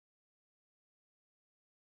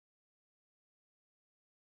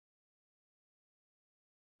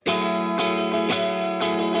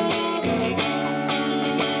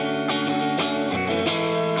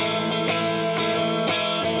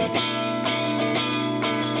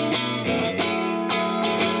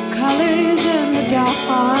stars in the dark,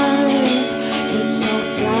 it's all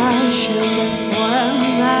flashing before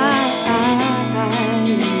my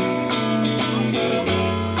eyes.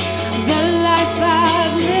 The life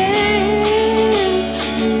I've lived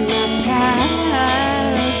in the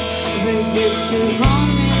past begins to haunt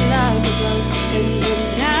me like a ghost in the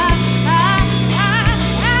night.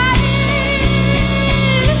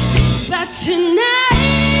 But tonight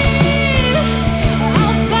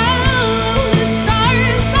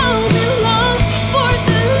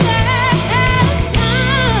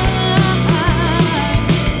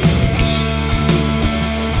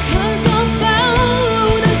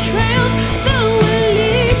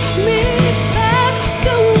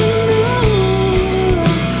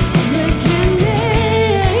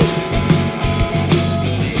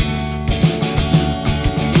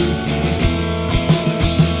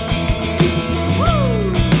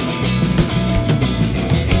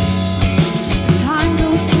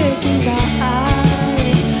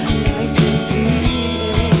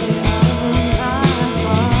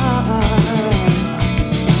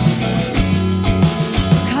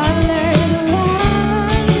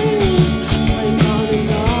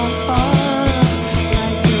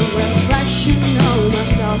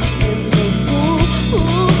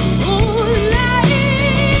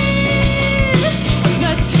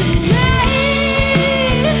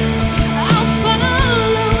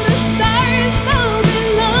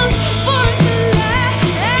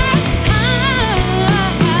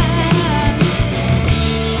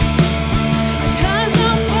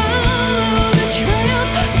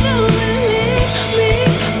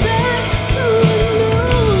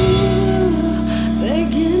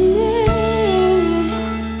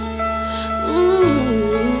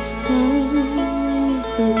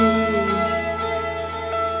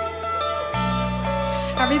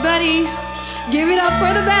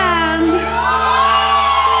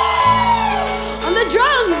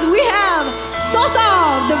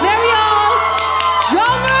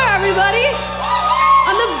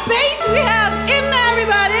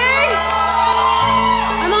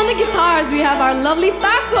we have our lovely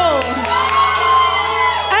Taco.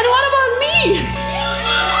 And what about me?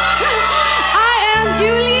 I am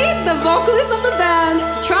Yuli, the vocalist of the band.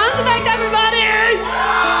 Trance Effect, everybody!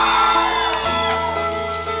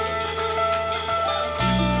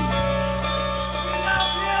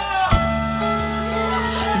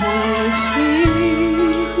 It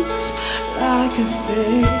seems like a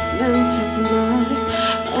figment of my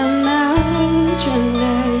imagination.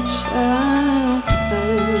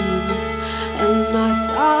 And my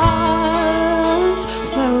thoughts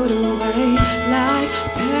float away like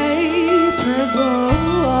paper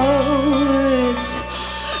boats,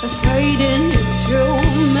 fading into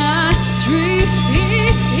my dreams.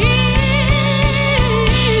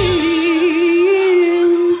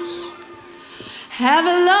 Have a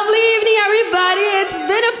lovely evening, everybody. It's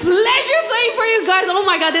been a pleasure playing for you guys. Oh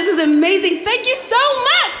my God, this is amazing. Thank you so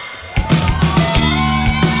much.